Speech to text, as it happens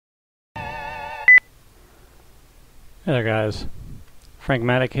Hey there guys,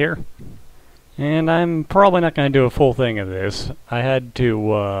 Frankomatic here, and I'm probably not going to do a full thing of this. I had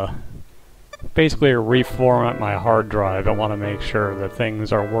to basically reformat my hard drive. I want to make sure that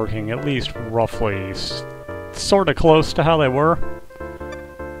things are working at least roughly sort of close to how they were.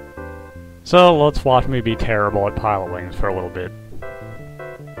 So let's watch me be terrible at Pilot Wings for a little bit.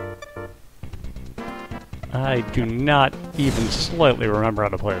 I do not even slightly remember how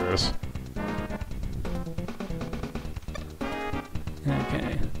to play this.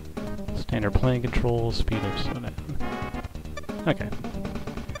 Okay. Standard plane controls, speed up, slow down. Okay.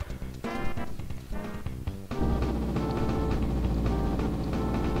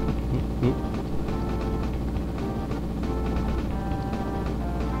 Oop, oop.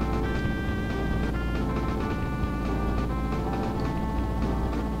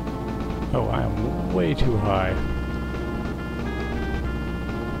 Oh, I am way too high.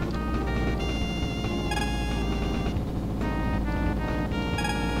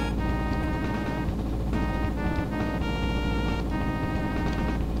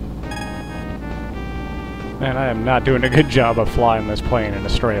 Man, I am not doing a good job of flying this plane in a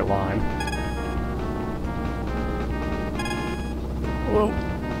straight line. Whoa.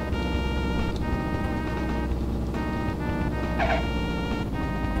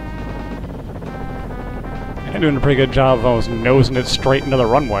 I'm doing a pretty good job of almost nosing it straight into the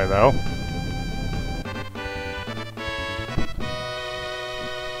runway, though.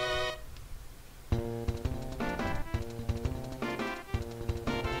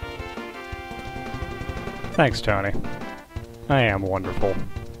 Thanks, Tony. I am wonderful.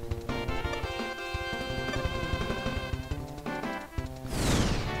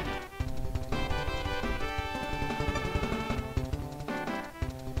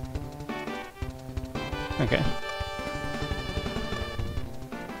 Okay.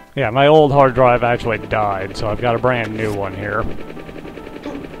 Yeah, my old hard drive actually died, so I've got a brand new one here.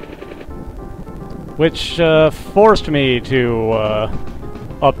 Which forced me to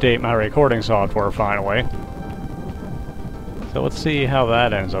update my recording software finally. So let's see how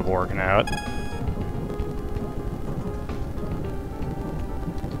that ends up working out.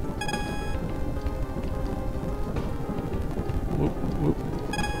 Whoop, whoop.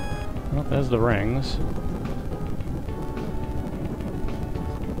 Well, there's the rings.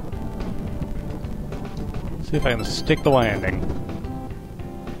 See if I can stick the landing.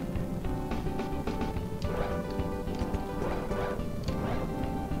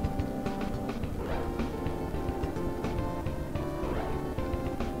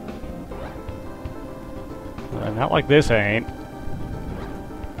 Not like this ain't.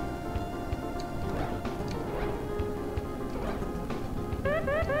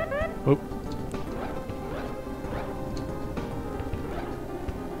 Oop.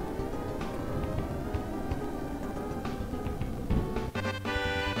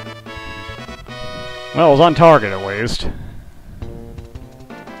 Well, it was on target at least.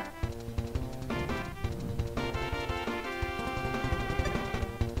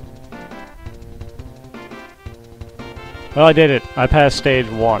 Well, I did it. I passed stage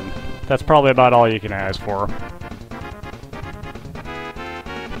 1. That's probably about all you can ask for.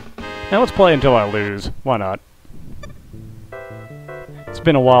 Now let's play until I lose. Why not? It's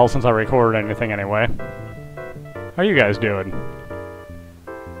been a while since I recorded anything anyway. How are you guys doing?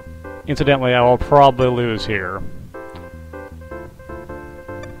 Incidentally, I will probably lose here.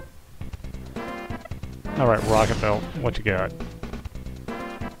 Alright, Rocket Belt, what you got?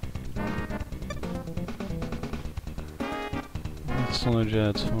 Slow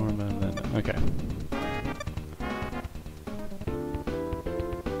jets, form, and then... okay.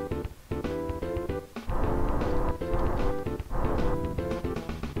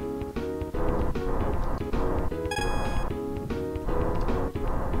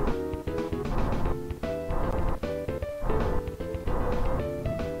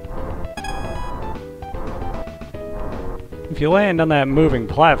 If you land on that moving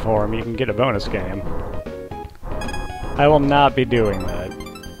platform, you can get a bonus game. I will not be doing that.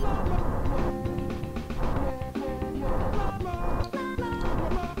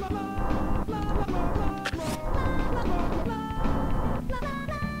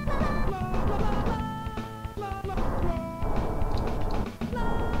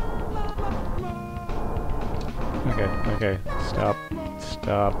 Okay, stop,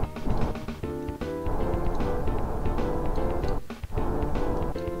 stop.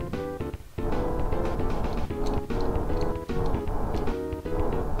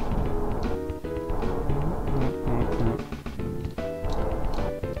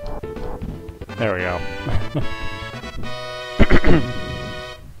 There we go.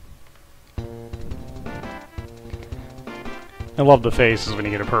 I love the faces when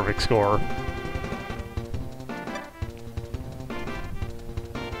you get a perfect score.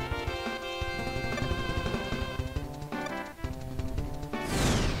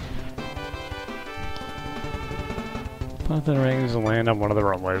 Put the rings and land on one of the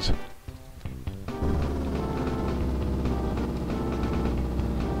runways.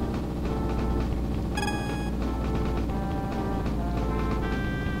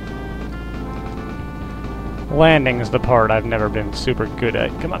 Landing is the part I've never been super good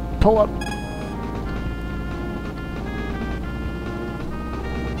at. Come on, pull up!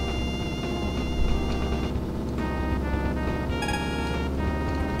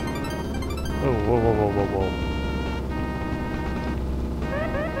 Oh, whoa, whoa, whoa, whoa, whoa.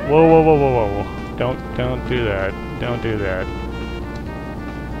 Whoa, whoa, whoa, whoa, whoa. Don't do that. Don't do that.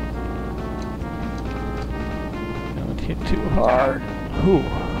 Don't hit too hard. Whew.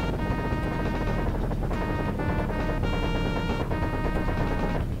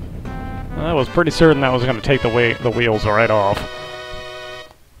 I was pretty certain that was going to take the wheels right off.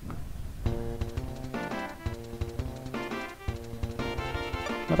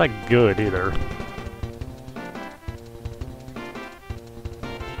 Not that good either.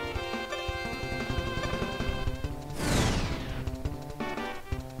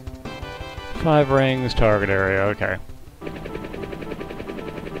 Five rings, target area, okay.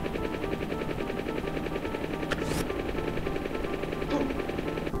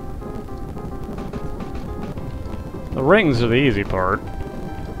 The rings are the easy part.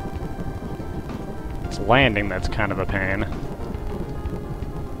 It's landing that's kind of a pain.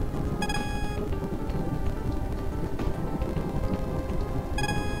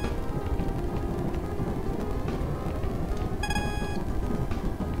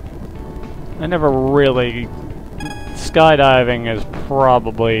 I never really... Skydiving is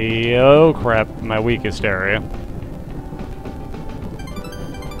probably, oh crap, my weakest area.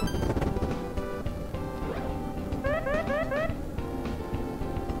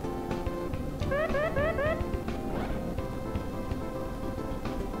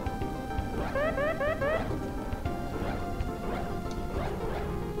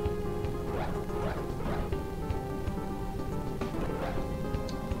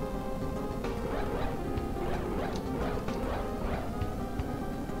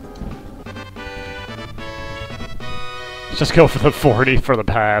 Just go for the 40 for the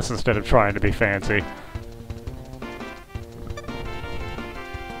pass instead of trying to be fancy.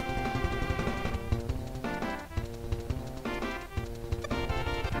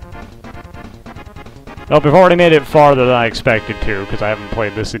 Well, we've already made it farther than I expected to, because I haven't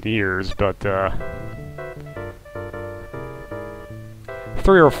played this in years, but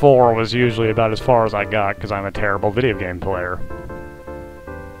 3 or 4 was usually about as far as I got, because I'm a terrible video game player.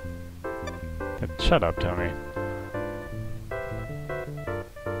 Shut up, Tony.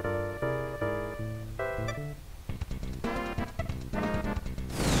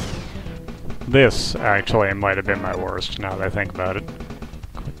 This, actually, might have been my worst, now that I think about it.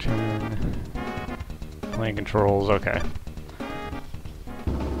 Quick turn. Plane controls, okay.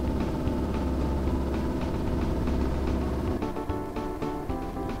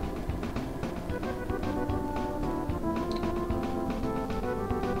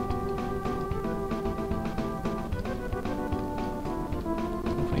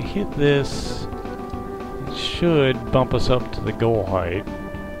 If we hit this, it should bump us up to the goal height.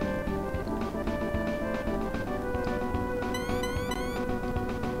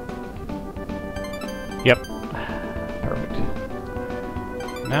 Yep. Perfect.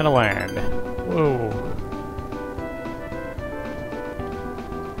 Now to land. Whoa.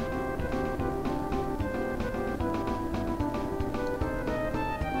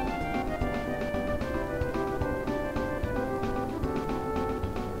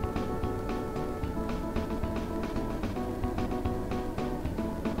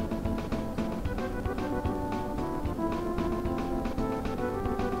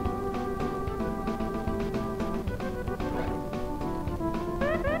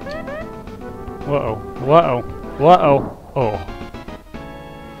 Whoa, whoa, whoa, oh.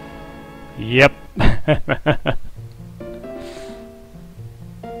 Yep.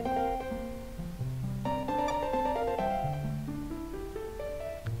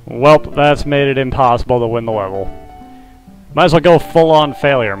 Welp, that's made it impossible to win the level. Might as well go full-on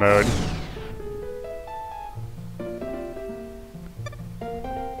failure mode.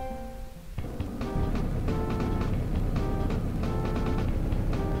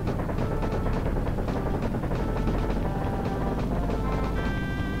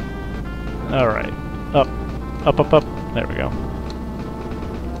 Alright. Up. Up, up, up. There we go.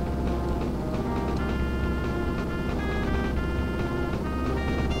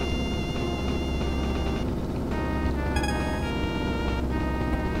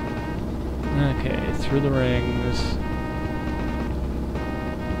 through the rings.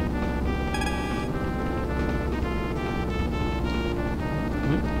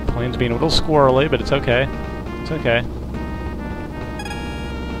 Plane's being a little squirrely, but it's okay. It's okay.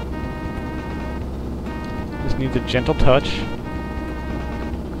 Just needs a gentle touch.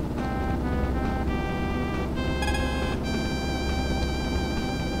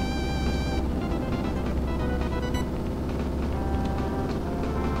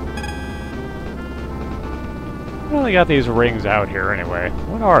 Well, they got these rings out here anyway.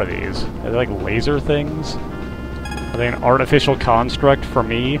 What are these? Are they like laser things? Are they an artificial construct for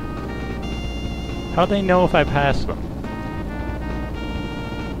me? How do they know if I pass them?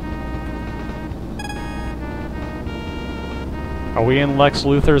 Are we in Lex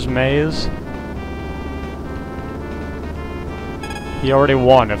Luthor's maze? He already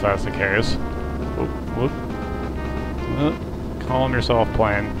won, if that's the case. Whoop, whoop. Calm yourself,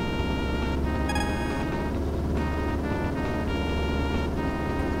 plane.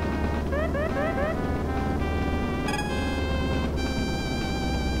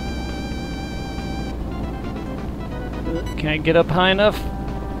 Can I get up high enough?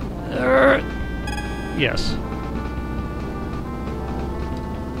 Yes.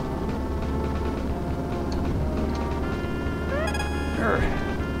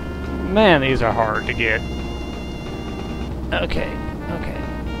 Man, these are hard to get. Okay, okay.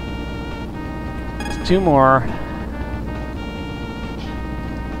 Just 2 more.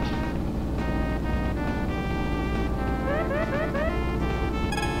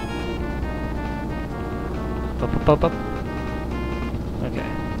 Up. Okay.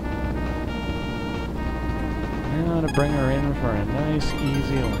 Now to bring her in for a nice,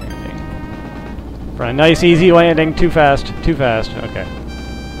 easy landing. For a nice, easy landing. Too fast. Too fast. Okay.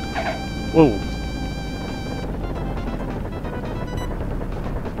 Whoa.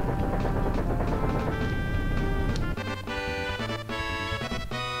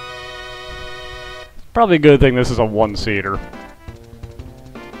 Probably a good thing this is a 1-seater.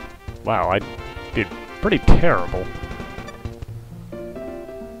 Wow, I did pretty terrible.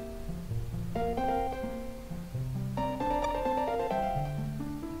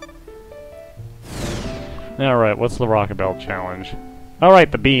 Alright, what's the Rocket Belt challenge?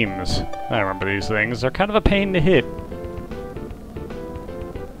 Alright, the beams. I remember these things. They're kind of a pain to hit.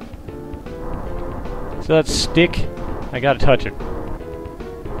 So that stick, I gotta touch it.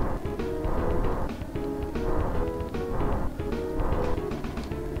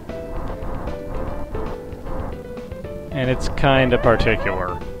 And it's kinda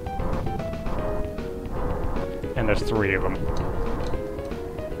particular. And there's 3 of them.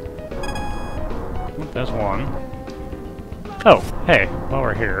 There's 1. Oh, hey, while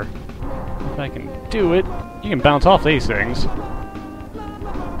we're here, if I can do it, you can bounce off these things.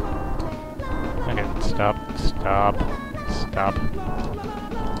 Okay, stop.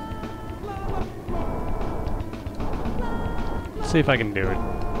 Let's see if I can do it.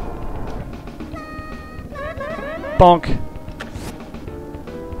 Bonk!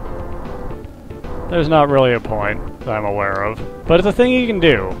 There's not really a point that I'm aware of, but it's a thing you can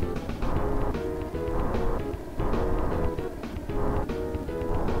do.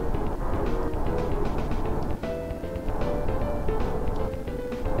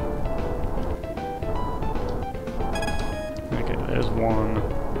 Okay, there's 1.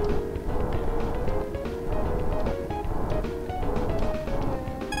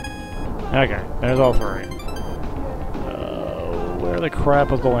 Okay, there's all 3. Where the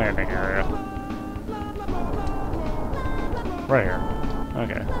crap is the landing area? Right here.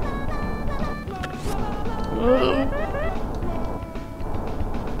 Okay. Whoa.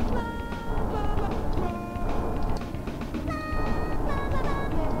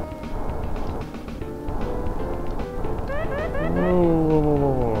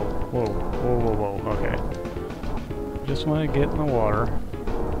 Okay. Just want to get in the water.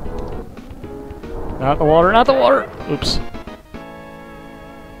 Not the water, not the water! Oops.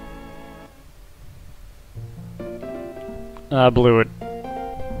 I blew it.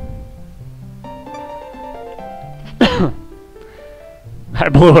 I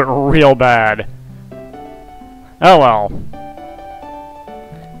blew it real bad. Oh well.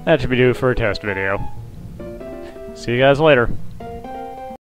 That should be due for a test video. See you guys later.